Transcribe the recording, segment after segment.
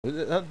I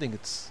don't think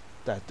it's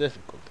that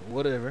difficult, but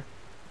whatever.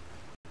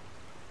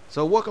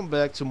 So welcome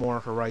back to more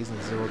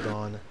Horizon Zero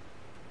Dawn.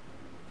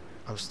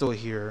 I'm still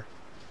here.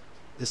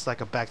 It's like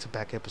a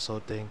back-to-back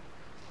episode thing.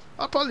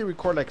 I'll probably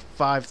record like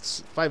five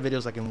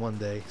videos like in one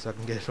day so I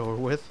can get it over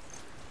with.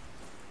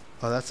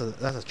 Oh, that's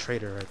a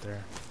trader right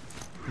there.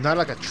 Not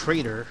like a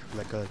trader,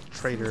 like a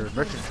trader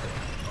merchant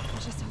trader.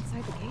 Just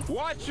outside the gate.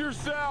 Watch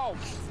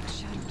yourselves!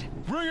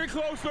 Bring it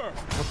closer!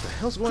 What the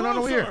hell's going on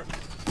over here?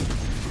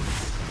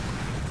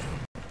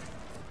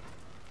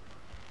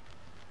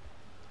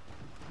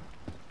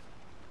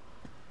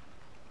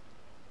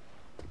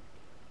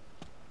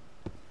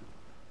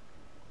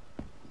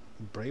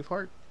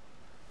 Braveheart?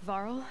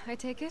 Varl, I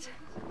take it?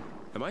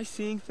 Am I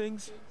seeing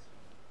things?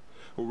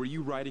 Or were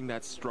you riding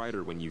that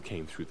strider when you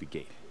came through the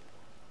gate?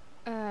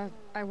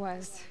 I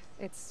was.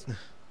 It's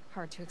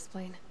hard to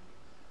explain.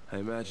 I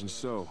imagine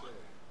so.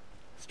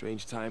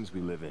 Strange times we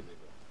live in.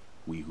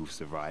 We who've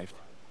survived.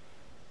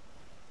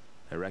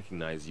 I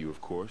recognize you, of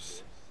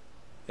course.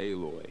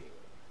 Aloy,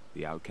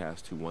 the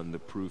outcast who won the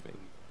proving.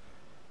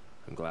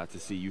 I'm glad to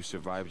see you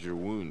survived your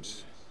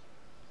wounds.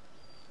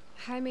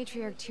 High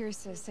Matriarch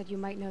Tirsa said you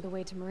might know the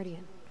way to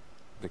Meridian.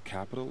 The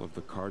capital of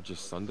the Carja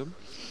Sundom?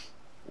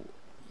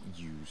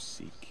 You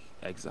seek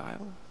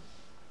exile?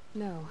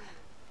 No.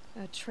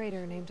 A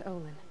traitor named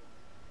Olin.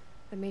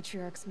 The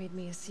Matriarchs made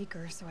me a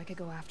seeker so I could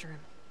go after him.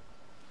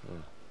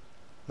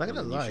 Not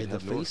gonna lie, the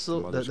face,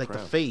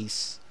 the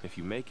face, if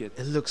you make it,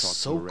 it looks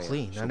so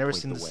clean. I've never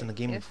seen this in a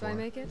game before. If I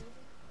make it?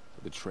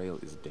 The trail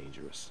is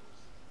dangerous.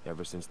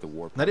 Ever since the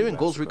war, not even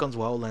Ghost Recon's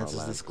Wildlands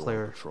is this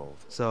clear.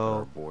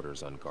 So,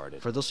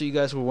 for those of you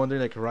guys who are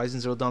wondering, like Horizon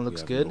Zero Dawn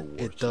looks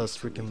good, it does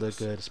freaking look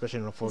good,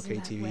 especially on a 4K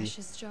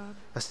TV.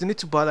 I still need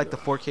to buy like the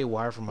 4K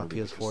wire for my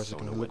PS4 so it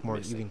can look more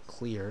even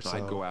clear. So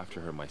I'd go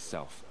after her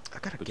myself. I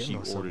gotta but get she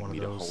myself ordered one me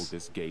of to those. hold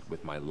this gate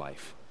with my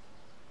life,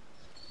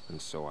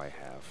 and so I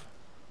have.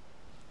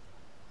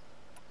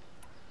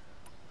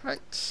 Right,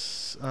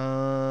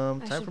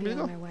 time for me to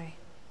go. My way.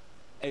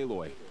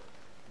 Aloy,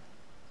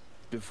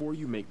 before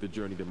you make the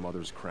journey to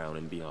Mother's Crown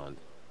and beyond,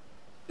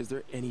 is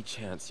there any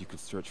chance you could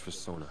search for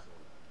Sona?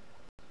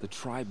 The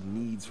tribe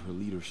needs her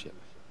leadership.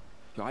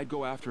 I'd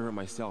go after her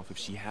myself if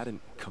she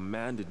hadn't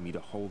commanded me to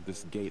hold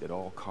this gate at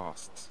all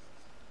costs.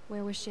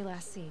 Where was she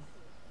last seen?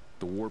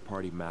 The War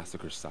Party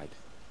massacre site,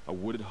 a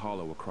wooded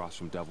hollow across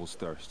from Devil's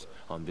Thirst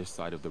on this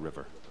side of the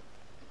river.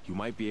 You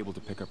might be able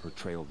to pick up her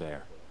trail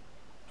there.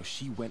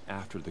 She went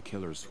after the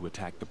killers who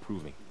attacked the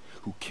Proving,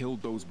 who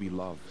killed those we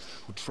love,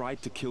 who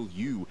tried to kill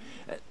you.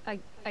 I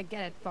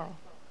get it, Varl.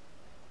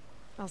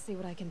 I'll see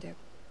what I can do.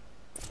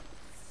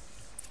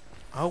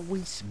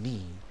 Always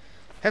me.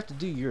 Have to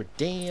do your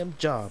damn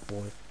job,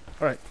 boy.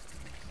 Alright.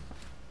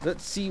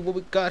 Let's see what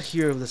we got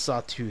here with the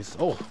sawtooth.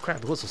 Oh,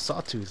 crap, it was a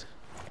sawtooth.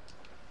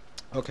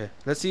 Okay,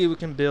 let's see if we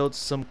can build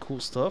some cool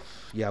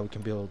stuff. Yeah, we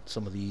can build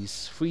some of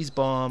these. Freeze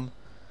bomb.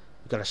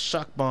 We got a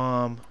shock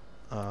bomb.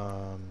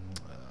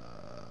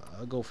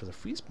 I'll go for the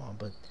freeze bomb,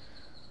 but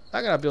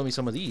I gotta build me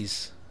some of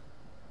these.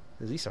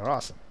 These are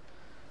awesome.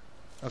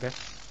 Okay,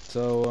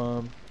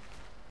 so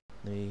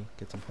let me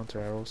get some hunter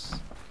arrows.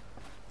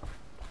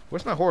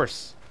 Where's my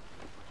horse?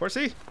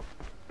 Horsey?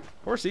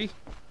 Horsey?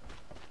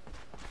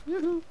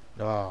 Yoo-hoo.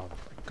 Oh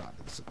my god,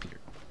 it disappeared.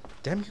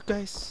 Damn you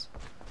guys.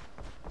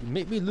 You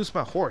made me lose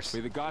my horse.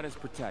 May the goddess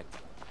protect.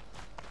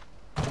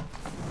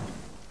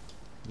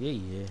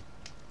 Yeah.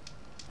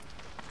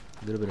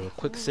 A little bit of a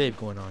quick save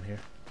going on here.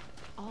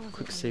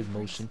 Quick save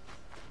motion.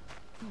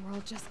 The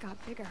world just got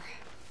bigger.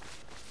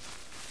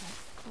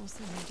 But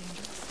also more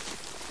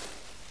dangerous.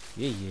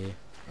 Yeah.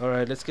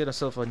 Alright, let's get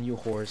ourselves a new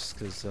horse,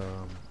 because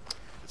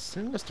it's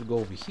sending us to go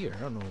over here.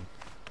 I don't know.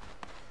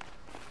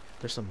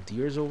 There's some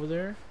deers over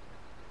there.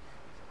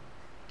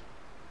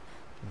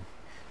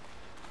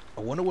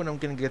 I wonder when I'm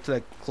gonna get to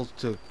like close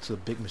to a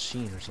big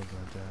machine or something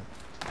like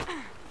that.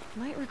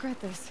 Might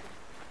regret this.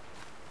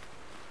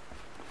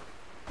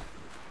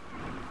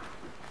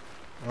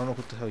 I don't know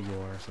what the hell you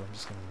are, so I'm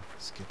just gonna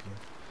skip you.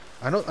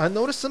 I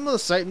noticed some of the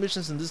side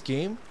missions in this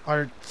game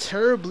are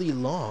terribly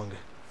long.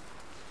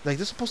 Like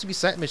they're supposed to be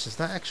side missions,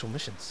 not actual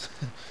missions.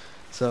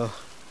 So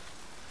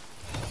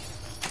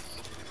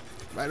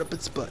right up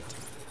its butt.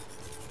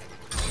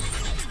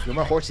 You're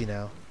my horsey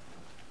now.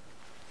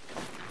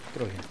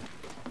 Get over here.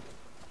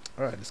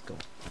 Alright, let's go.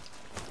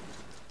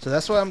 So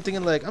that's why I'm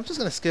thinking like I'm just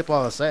gonna skip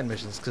all the side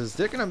missions because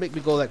they're gonna make me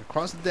go like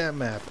across the damn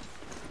map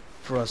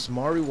for a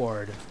small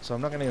reward. So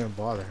I'm not gonna even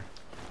bother.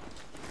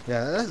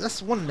 Yeah,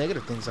 that's one of the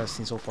negative things I've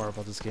seen so far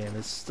about this game.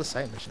 It's the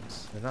side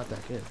missions. They're not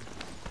that good.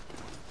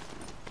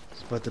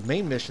 But the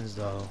main missions,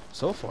 though,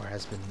 so far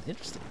has been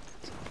interesting.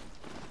 So,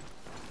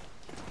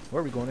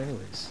 where are we going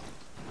anyways?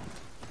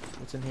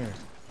 What's in here?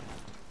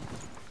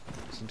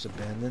 Seems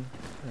abandoned.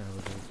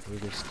 We'll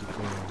just keep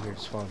going over here.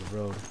 Just follow the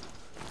road.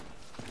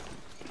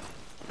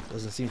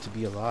 Doesn't seem to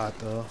be a lot,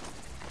 though.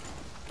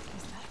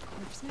 Is that a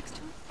corpse next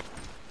to him?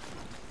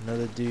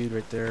 Another dude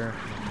right there.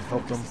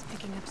 Help him. He's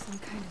picking up some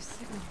kind of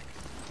signal.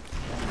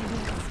 Maybe I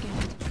can scan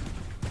it.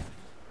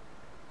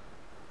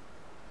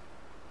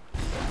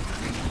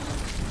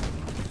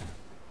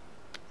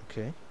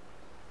 Okay.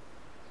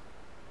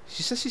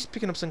 She says she's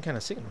picking up some kind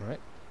of signal, right?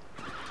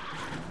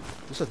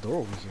 There's a door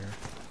over here.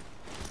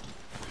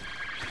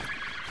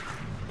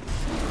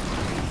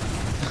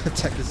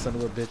 Attack this son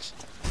of a bitch.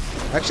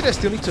 Actually, I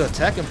still need to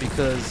attack him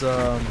because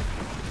I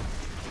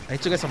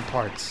need to get some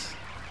parts.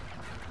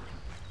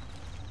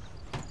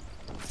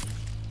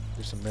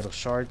 There's some metal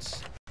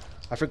shards.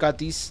 I forgot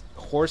these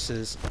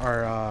horses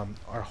are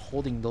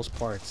holding those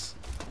parts.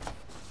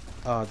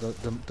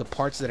 The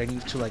parts that I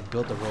need to like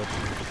build the road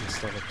and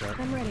stuff like that.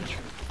 I'm ready.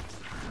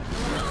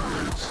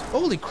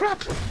 Holy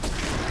crap!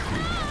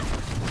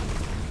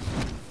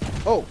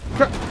 Oh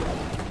crap!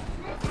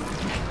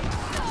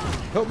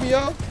 Help me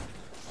out,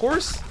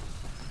 horse!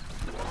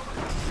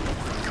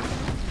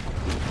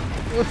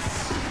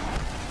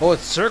 Oh,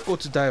 it's circle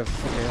to dive.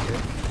 Okay, okay.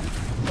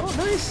 Oh,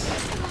 nice.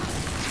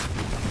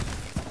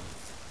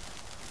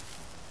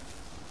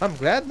 I'm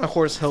glad my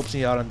horse helps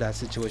me out in that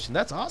situation.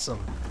 That's awesome.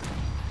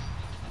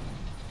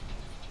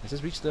 I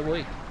just reached level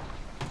 8.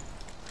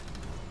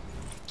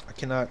 I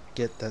cannot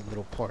get that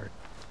little part.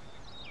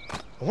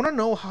 I want to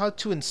know how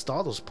to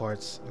install those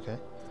parts. Okay.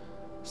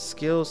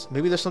 Skills.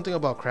 Maybe there's something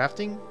about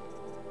crafting.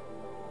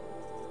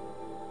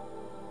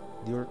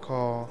 Lure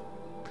call,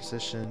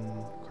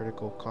 precision,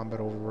 critical, combat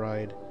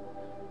override.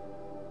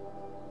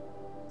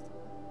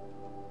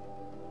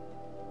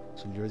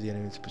 So lure the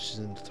enemy to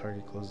position the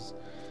target closes.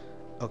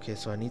 Okay,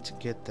 so I need to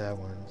get that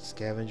one.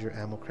 Scavenger,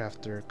 ammo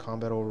crafter,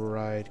 combat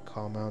override,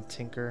 call mount,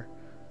 tinker.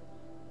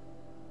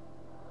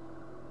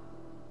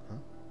 Huh?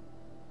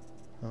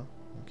 Huh?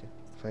 Okay.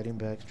 Fighting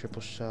back,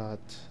 triple shot,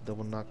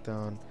 double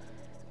knockdown.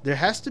 There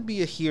has to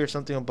be a here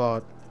something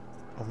about.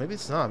 Oh, maybe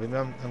it's not. Maybe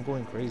I'm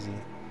going crazy.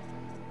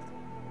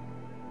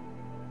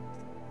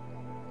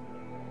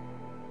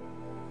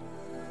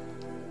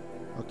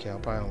 Okay, I'll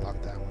probably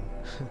unlock that one.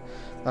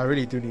 I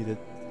really do need it.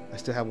 I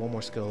still have one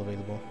more skill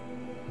available.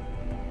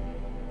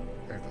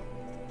 There we go.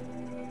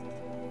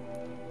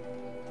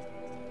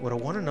 What I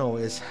want to know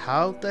is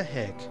how the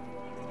heck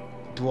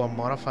do I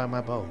modify my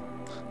bow?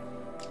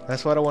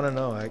 That's what I want to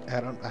know.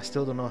 I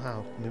still don't know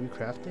how. Maybe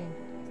crafting?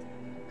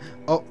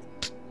 Oh,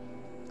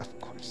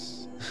 of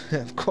course.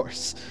 Of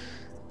course.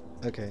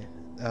 Okay.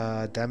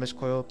 Damage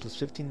coil plus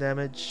 15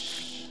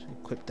 damage.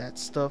 Equip that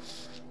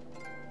stuff.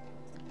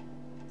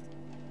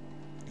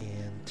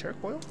 And terra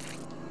coil.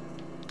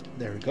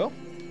 There we go.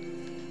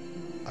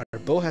 Our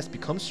bow has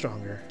become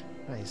stronger.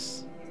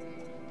 Nice.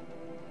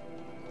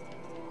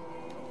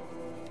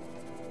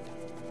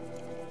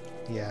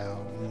 Yeah,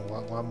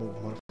 why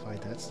modify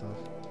that stuff?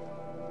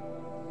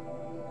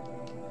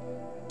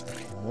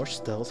 Okay, more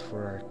stealth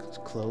for our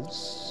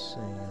clothes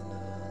and.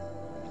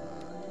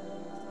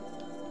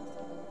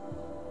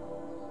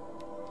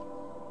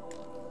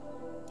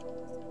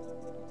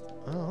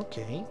 Oh,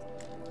 okay.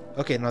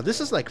 Okay, now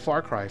this is like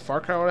Far Cry. Far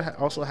Cry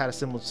also had a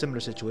similar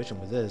situation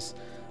with this,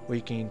 where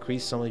you can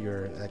increase some of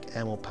your like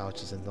ammo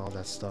pouches and all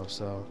that stuff.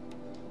 So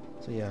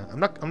yeah, I'm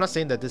not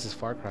saying that this is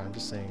Far Cry. I'm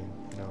just saying,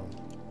 you know,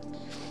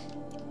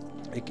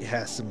 it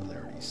has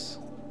similarities.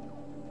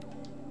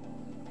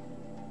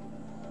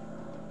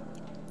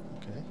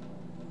 Okay.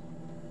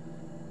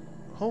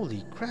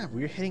 Holy crap,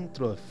 we're heading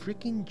through a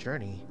freaking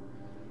journey.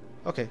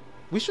 Okay,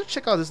 we should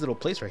check out this little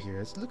place right here.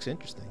 It looks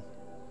interesting.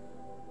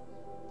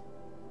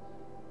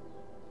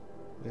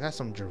 We got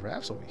some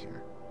giraffes over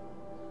here.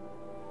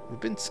 We've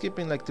been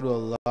skipping like through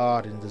a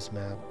lot in this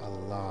map, a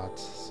lot.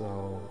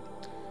 So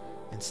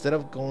instead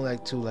of going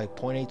like to like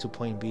point A to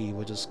point B,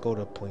 we'll just go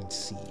to point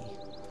C.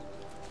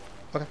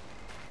 Okay.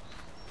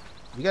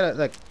 We gotta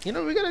like, you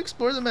know, we gotta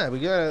explore the map. We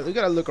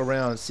gotta look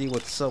around and see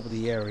what's up with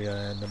the area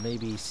and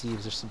maybe see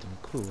if there's something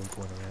cool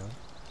going around.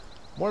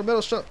 More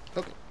metal stuff.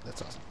 Okay,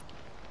 that's awesome.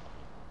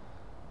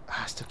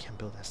 I still can't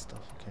build that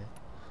stuff. Okay.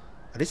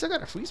 At least I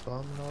got a freeze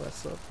bomb and all that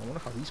stuff. I wonder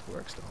how these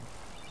works though.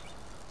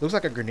 Looks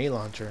like a grenade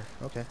launcher.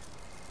 Okay.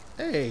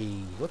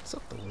 Hey, what's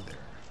up over there?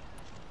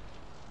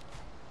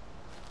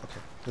 Okay,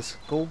 let's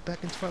go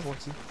back into my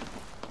horsey.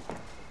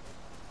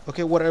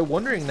 Okay, what I'm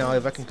wondering now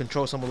if I can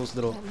control some of those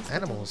little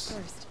animals.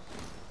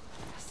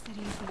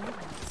 City of the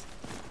Wildlands.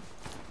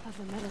 Of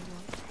the metal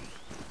world.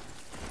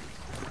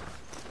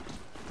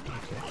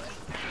 Okay.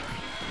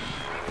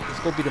 Let's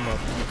go beat him up.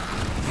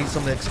 Need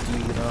some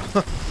XP, you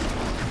know.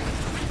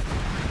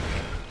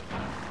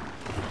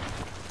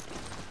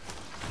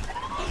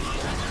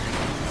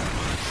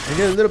 We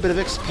need a little bit of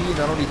XP.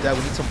 Not only that,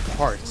 we need some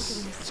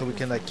parts so we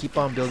can like keep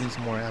on building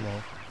some more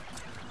ammo.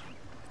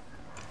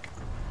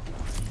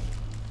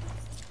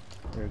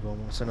 There we go.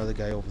 There's another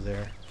guy over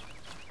there.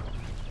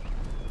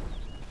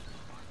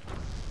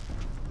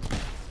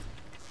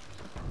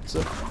 What's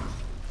up?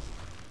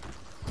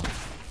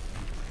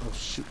 Oh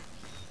shoot!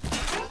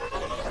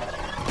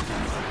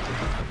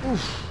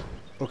 Oof.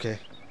 Okay,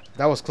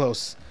 that was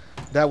close.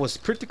 That was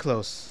pretty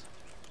close.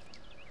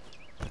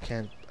 I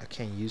can't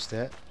use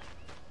that.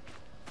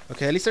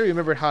 Okay, at least I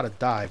remembered how to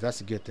dive.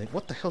 That's a good thing.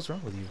 What the hell's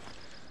wrong with you?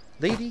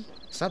 Lady,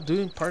 stop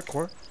doing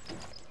parkour.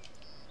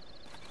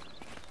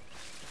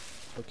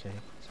 Okay,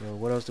 so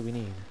what else do we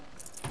need?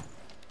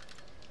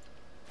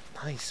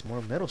 Nice,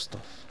 more metal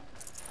stuff.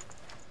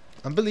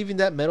 I'm believing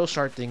that metal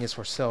shard thing is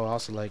for sale.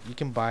 Also, like you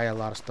can buy a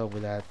lot of stuff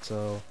with that,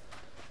 so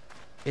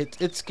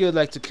it's good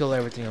like to kill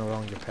everything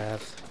along your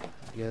path,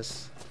 I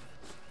guess.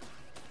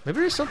 Maybe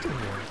there's something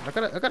here. I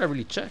gotta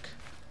really check.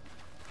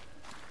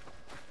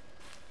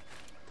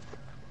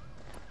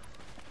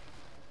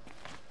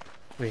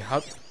 Wait,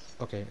 how?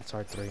 Okay, it's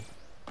R3.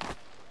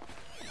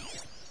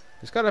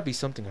 There's gotta be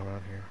something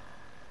around here.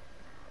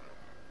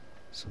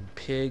 Some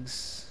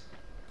pigs.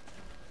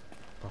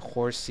 A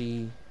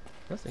horsey.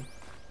 Nothing.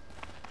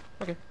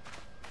 Okay.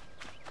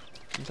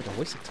 Seems like a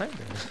waste of time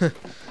then.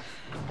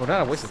 Well,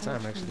 not a waste of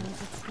time actually.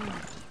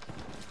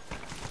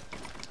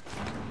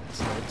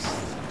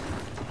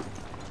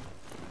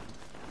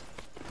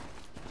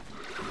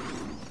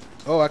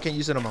 Oh, I can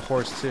use it on my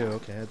horse too.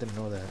 Okay, I didn't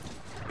know that.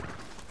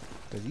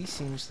 But these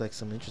seems like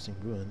some interesting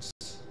ruins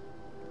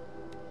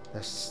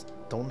that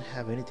don't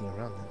have anything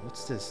around them.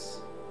 What's this?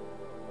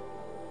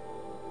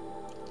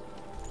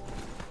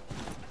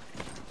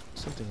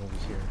 Something over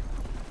here.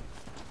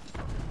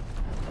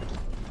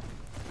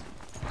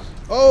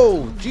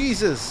 Oh,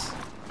 Jesus!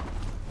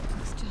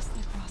 Looks just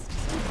like Ross's.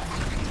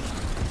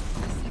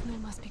 The signal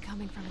must be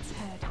coming from its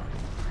head.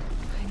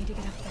 I need to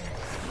get up there.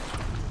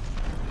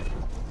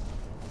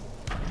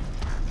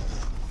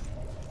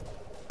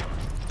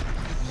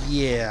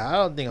 Yeah, I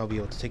don't think I'll be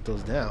able to take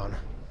those down.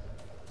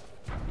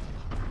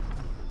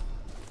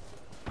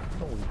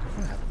 Holy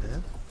crap,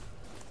 man.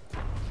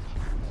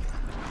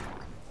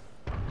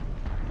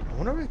 I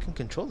wonder if I can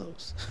control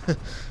those.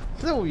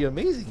 That would be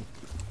amazing.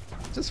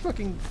 Just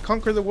fucking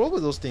conquer the world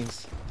with those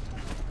things.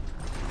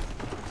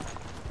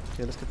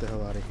 Okay, let's get the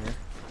hell out of here.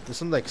 There's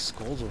some like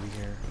skulls over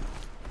here.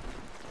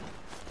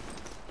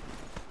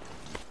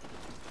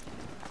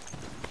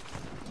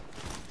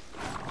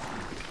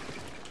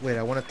 Wait,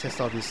 I want to test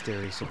out this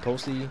theory.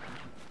 Supposedly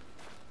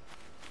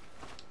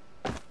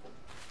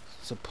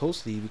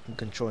we can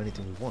control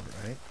anything we want,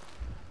 right?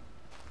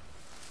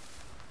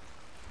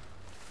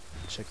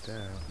 Check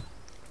that out.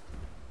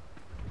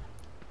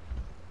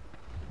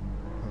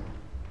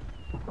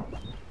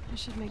 I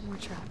should make more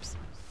traps.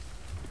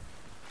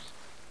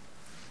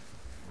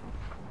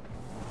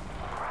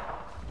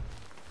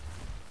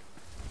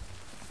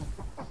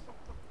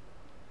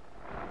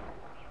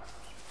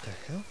 The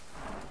hell?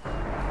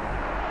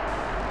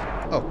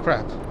 Oh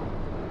crap.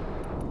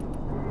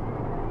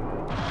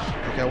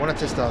 Okay, I want to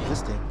test out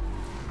this thing.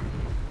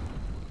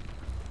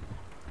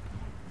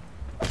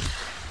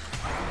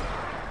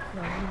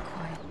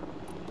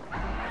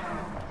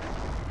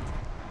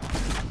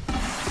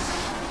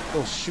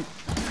 Oh shoot.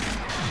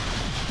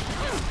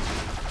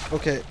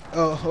 Okay.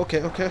 Oh,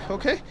 okay.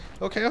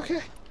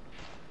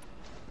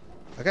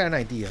 I got an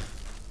idea.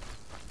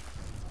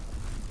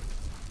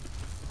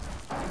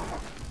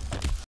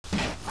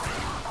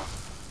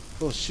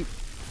 Oh shoot.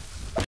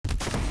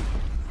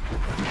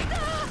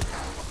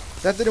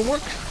 That didn't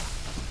work.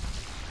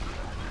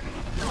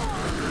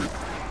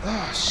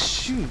 Oh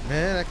shoot,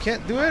 man. I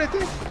can't do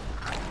anything.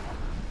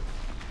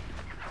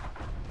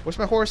 Where's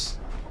my horse?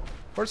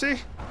 Horsey?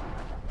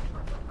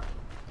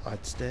 Oh,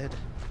 it's dead.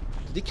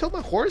 Did they kill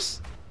my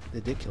horse?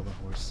 They did kill my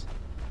horse.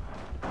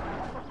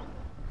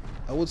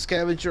 I would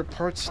scavenge your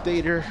parts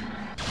later.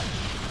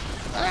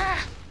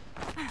 Ah!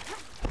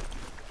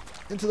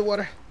 Into the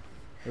water.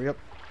 Hurry up.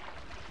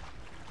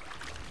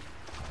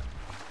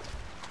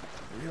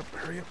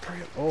 Hurry up.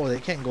 Oh, they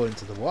can't go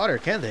into the water,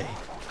 can they?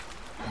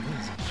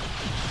 Amazing.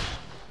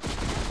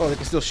 Oh, they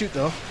can still shoot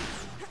though.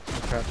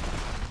 Oh, crap.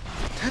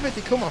 Damn it,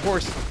 they killed my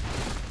horse.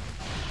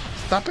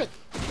 Stop it.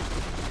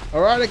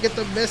 Alright, I get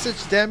the message,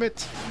 damn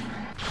it.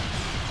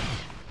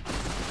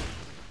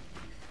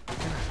 God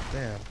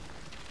damn.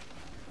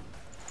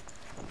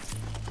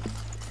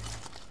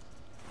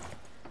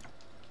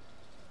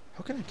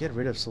 How can I get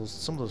rid of some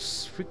of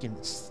those freaking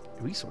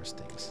resource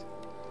things?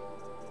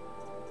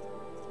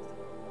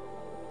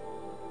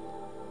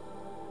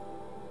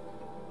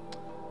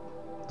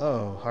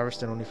 Oh,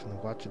 harvested only from the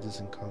watcher. This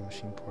income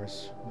machine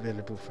parts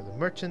available for the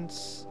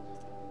merchants.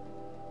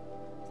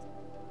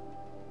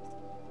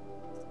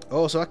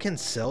 Oh, so I can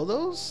sell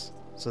those?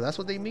 So that's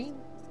what they mean?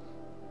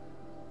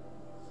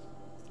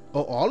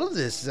 Oh, all of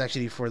this is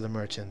actually for the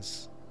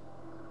merchants.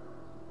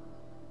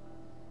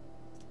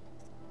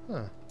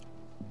 Huh.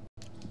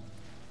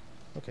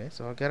 Okay,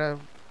 so I gotta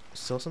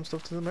sell some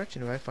stuff to the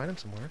merchant if I find him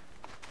somewhere.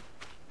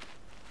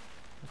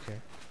 Okay.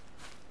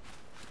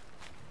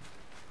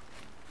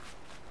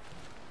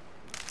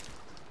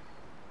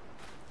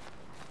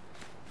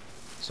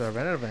 So I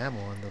ran out of ammo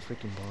on the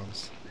freaking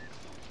bombs.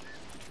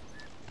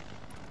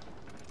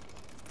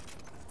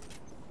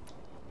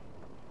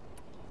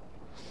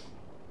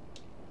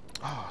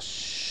 Oh,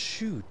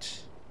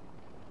 shoot.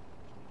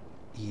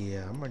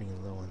 Yeah, I'm running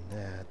low on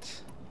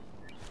that.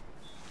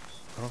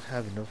 I don't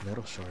have enough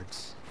metal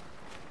shards.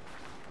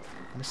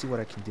 Let me see what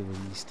I can do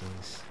with these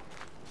things.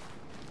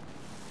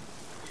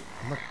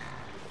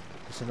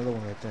 There's another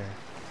one right there.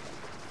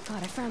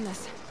 God, I found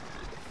this.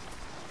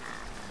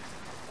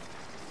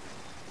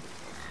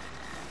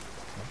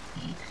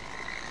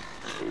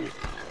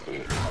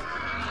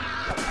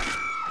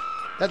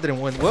 That didn't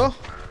win well.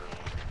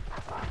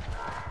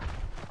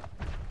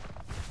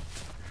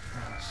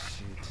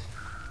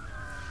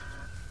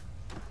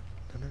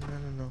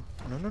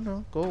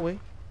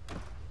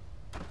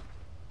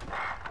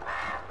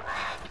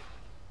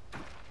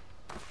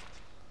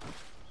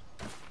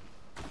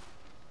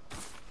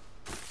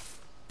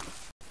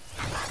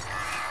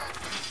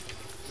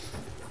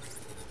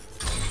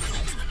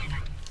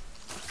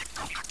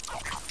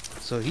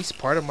 So he's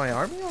part of my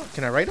army?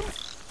 Can I ride him?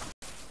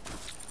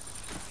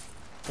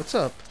 What's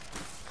up?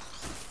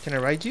 Can I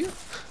ride you?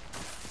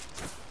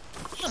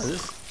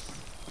 Oh,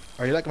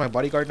 are you like my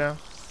bodyguard now?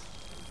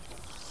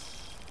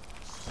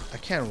 I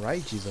can't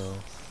ride you though.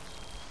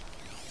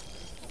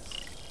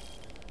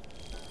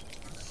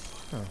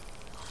 Huh.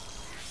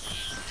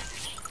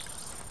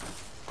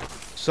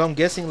 So I'm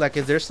guessing like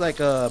if there's like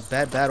a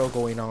bad battle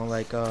going on,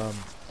 like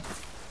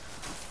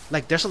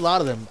there's a lot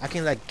of them, I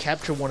can like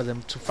capture one of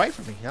them to fight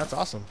for me. That's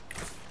awesome.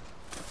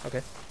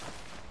 Okay.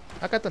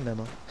 I got the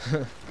memo.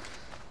 Let's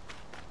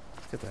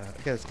get that.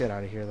 Okay, let's get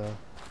out of here though.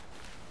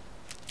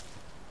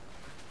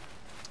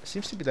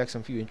 Seems to be like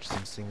some few interesting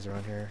things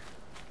around here.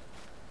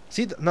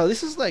 See, no,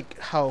 this is like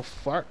how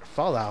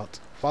Fallout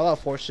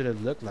 4 should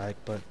have looked like,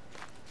 but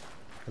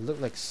it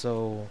looked like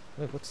so.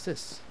 Wait, what's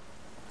this?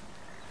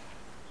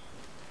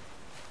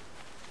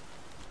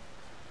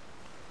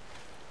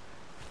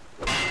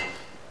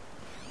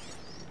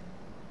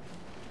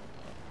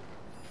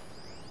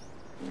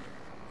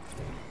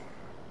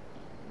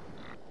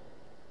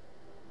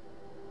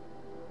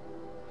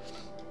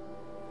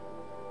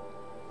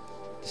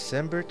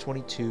 December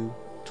 22,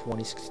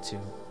 2062.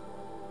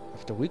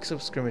 After weeks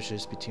of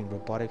skirmishes between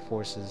robotic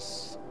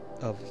forces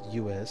of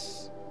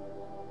US,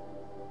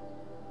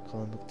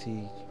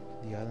 Columbia,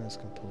 the island is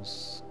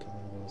composed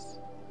Commonwealth.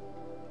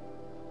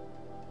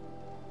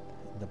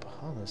 And the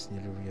Bahamas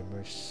nearly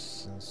re-emerged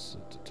since.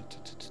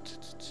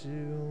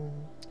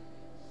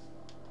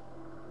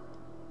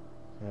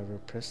 However,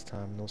 press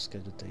time, no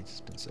scheduled date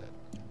has been set.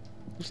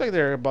 Looks like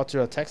they're about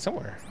to attack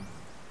somewhere.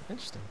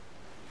 Interesting.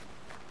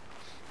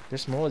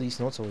 There's more of these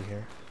notes over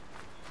here.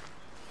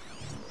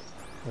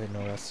 Wait,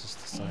 no, that's just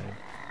the sign.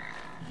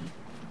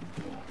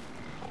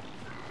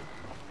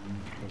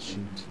 Oh,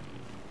 shoot.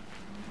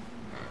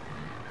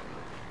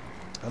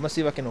 I'm gonna see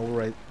if I can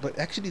override. But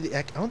actually,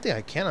 I don't think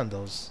I can on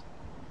those.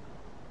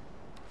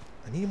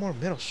 I need more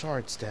metal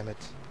shards, damn it.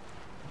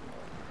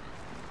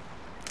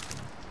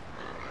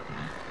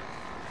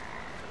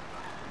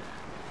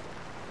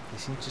 They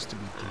seem just to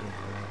be digging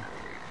around.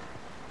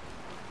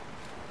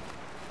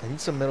 I need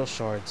some metal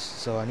shards,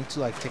 so I need to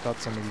like take out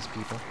some of these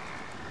people.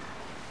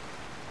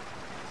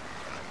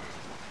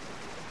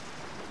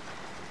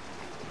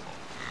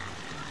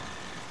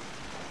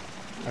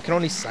 I can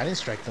only silent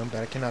strike them, but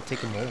I cannot take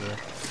them over.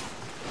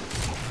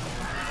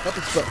 Help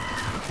its butt.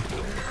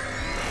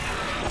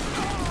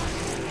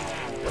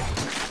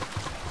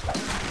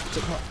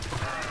 Take them out.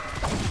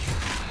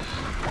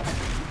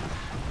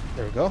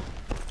 There we go.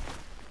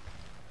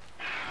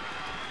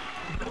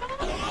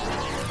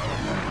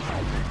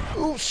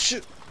 Oh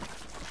shit!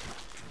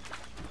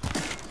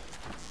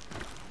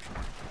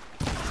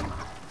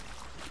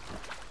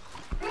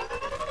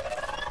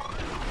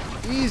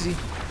 Easy.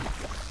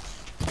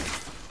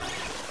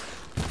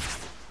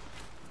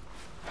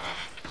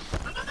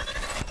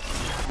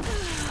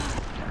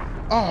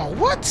 Oh,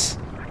 what?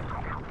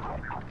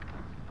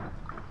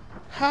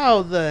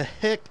 How the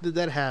heck did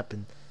that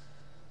happen?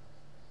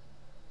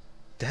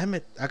 Damn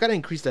it. I gotta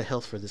increase the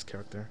health for this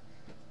character.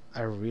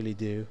 I really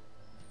do.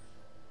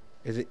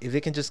 If they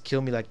can just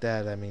kill me like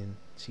that, I mean,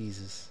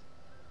 Jesus.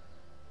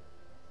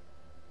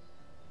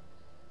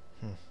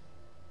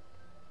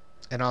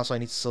 And also I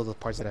need to sell the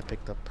parts that I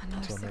picked up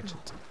to a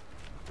merchant.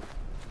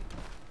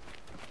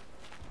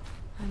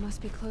 I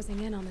must be closing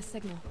in on the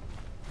signal.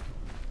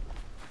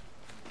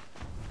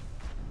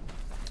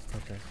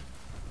 Okay.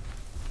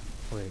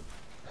 Wait,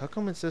 how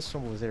come it says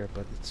from over there,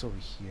 but it's over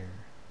here?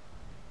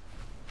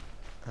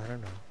 I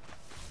don't know.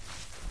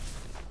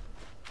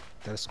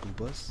 That a school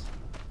bus?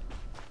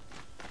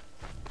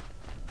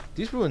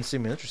 These ruins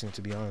seem interesting,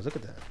 to be honest. Look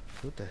at that.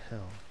 What the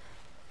hell?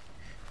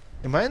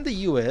 Am I in the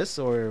US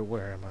or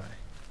where am I?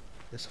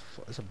 There's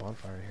a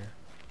bonfire here.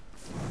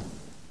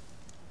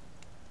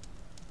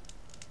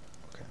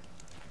 Okay.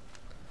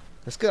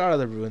 Let's get out of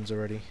the ruins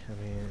already. I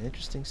mean,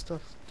 interesting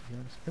stuff, to be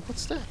honest. Hey,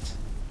 what's that?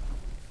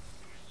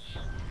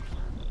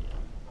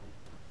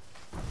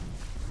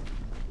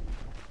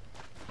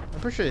 I'm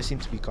pretty sure they seem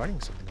to be guarding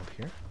something up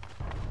here.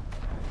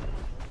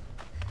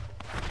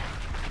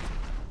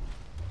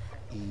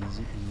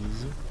 Easy,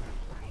 easy.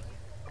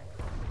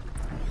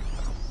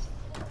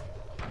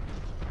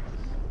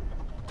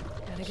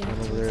 Someone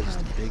over there,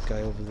 just a big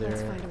guy over there.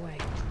 Let's find a way.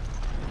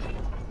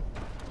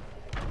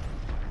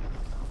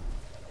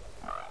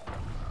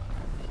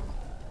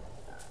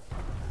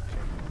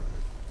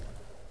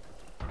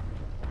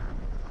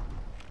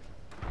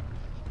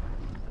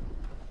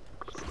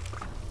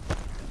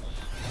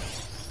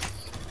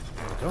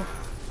 There we go.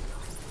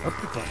 Up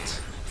your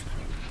butt.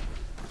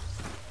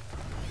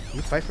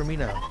 You fight for me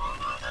now.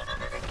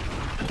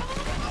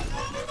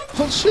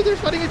 Oh shit, they're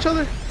fighting each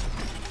other.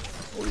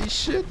 Holy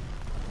shit.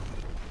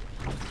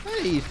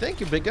 Hey, thank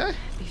you, big guy.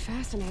 It'd be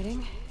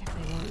fascinating if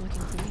they weren't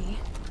looking for me.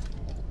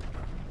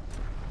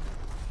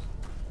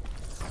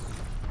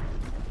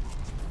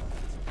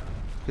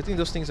 Good thing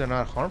those things are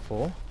not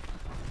harmful.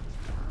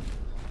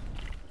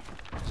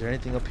 Is there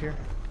anything up here?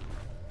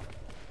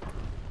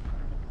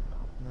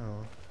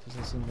 No,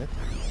 doesn't seem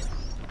nothing.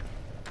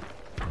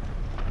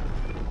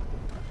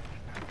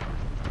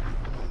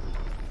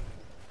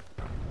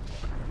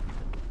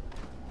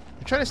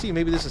 I'm trying to see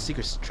maybe there's a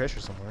secret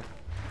treasure somewhere.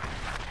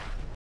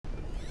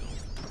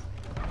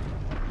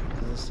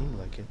 Doesn't seem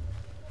like it.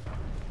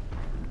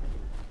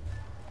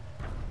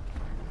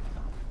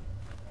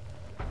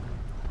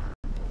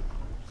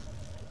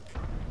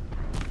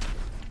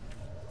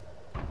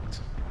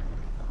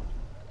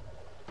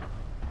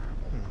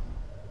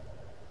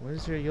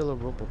 Where's your yellow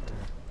rope up there?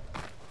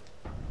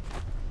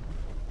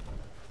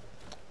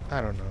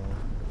 I don't know.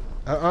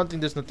 I don't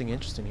think there's nothing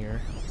interesting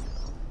here.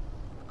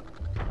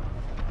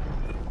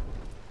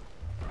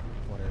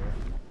 Whatever.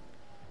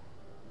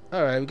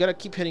 Alright, we gotta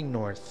keep heading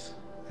north,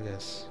 I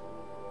guess.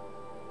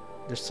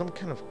 There's some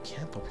kind of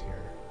camp up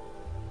here.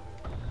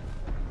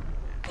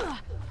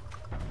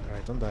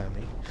 Alright, don't die on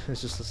me.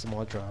 It's just a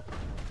small drop.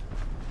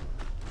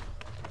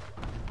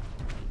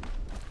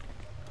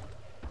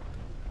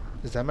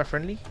 Is that my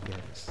friendly?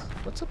 Yes.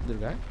 What's up,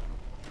 little guy?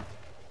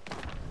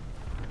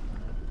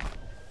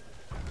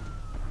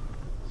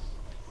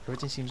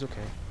 Everything seems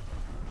okay.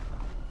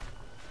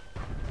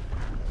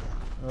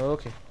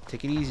 Okay.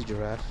 Take it easy,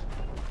 giraffe.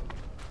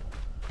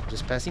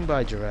 Just passing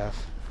by,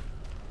 giraffe.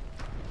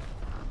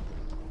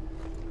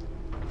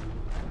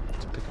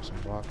 To pick up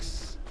some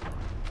rocks.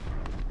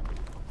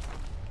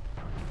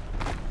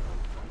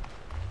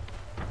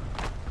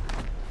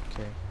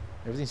 Okay.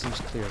 Everything seems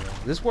clear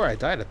though. This is where I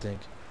died, I think.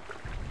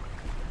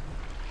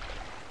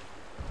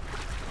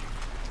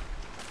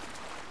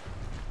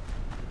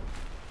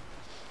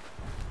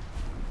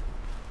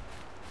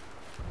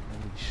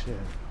 Shit.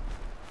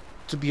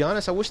 To be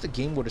honest, I wish the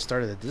game would have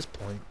started at this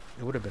point.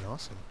 It would have been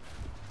awesome.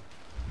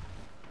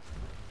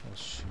 Oh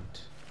shoot.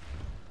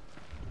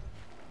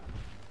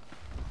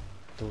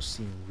 Those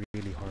seem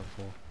really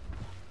harmful.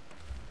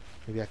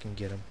 Maybe I can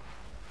get them.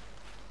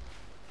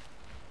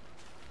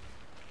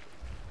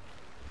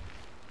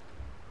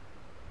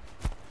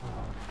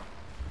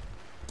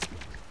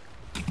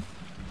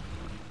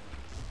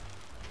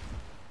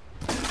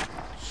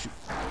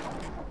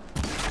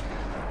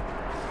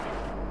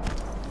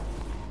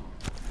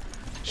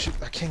 Shoot,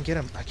 I can't get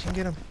him. I can't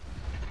get him.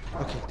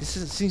 Okay,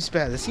 seems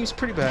bad. This seems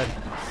pretty bad.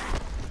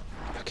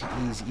 Okay,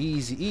 easy,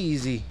 easy,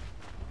 easy.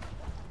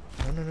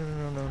 No, no, no,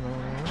 no, no, no,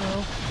 no,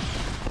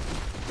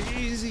 no.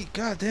 Easy.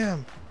 God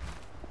damn.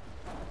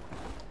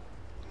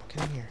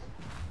 Get in here.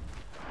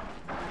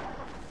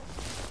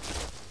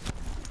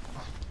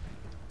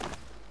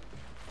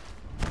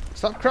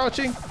 Stop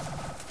crouching. Come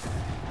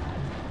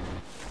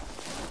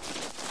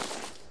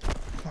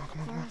on,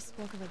 come on, come on.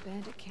 Spoke of a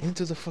bandit camp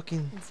Into the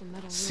fucking and some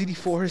metal city ruins.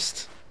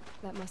 forest.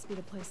 That must be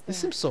the place there. This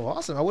seems so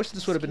awesome. I wish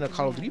this would have been a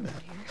Call of Duty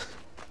map.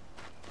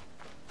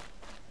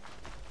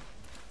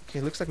 Okay,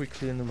 looks like we're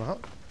clearing them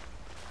out.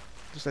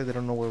 Looks like they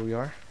don't know where we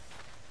are.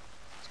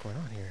 What's going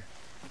on here?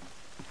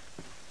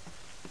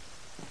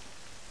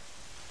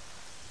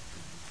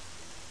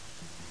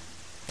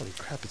 Holy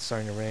crap, it's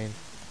starting to rain.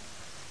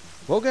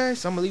 Well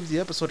guys, I'm gonna leave the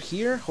episode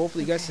here.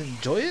 Hopefully you guys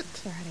enjoy it.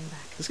 They're heading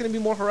back. There's gonna be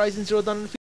more Horizon Zero Dawn in the future.